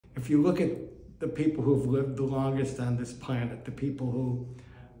if you look at the people who've lived the longest on this planet, the people who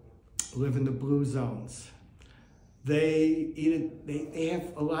live in the blue zones, they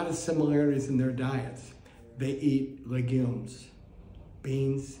have a lot of similarities in their diets. They eat legumes,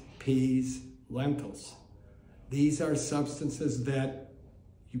 beans, peas, lentils. These are substances that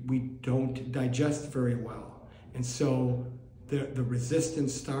we don't digest very well. And so the resistant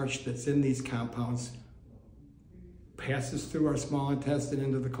starch that's in these compounds passes through our small intestine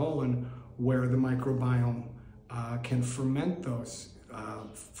into the colon, where the microbiome can ferment those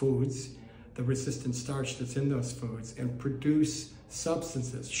foods, the resistant starch that's in those foods, and produce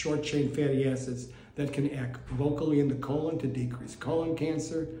substances, short-chain fatty acids, that can act locally in the colon to decrease colon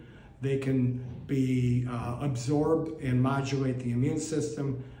cancer. They can be absorbed and modulate the immune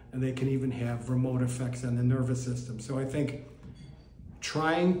system, and they can even have remote effects on the nervous system. So I think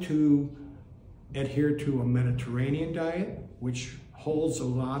trying to adhere to a Mediterranean diet, which holds a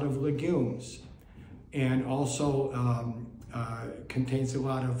lot of legumes and also contains a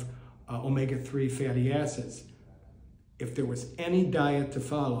lot of omega-3 fatty acids. If there was any diet to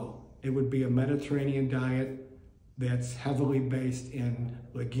follow, it would be a Mediterranean diet that's heavily based in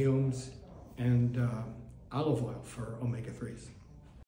legumes and olive oil for omega-3s.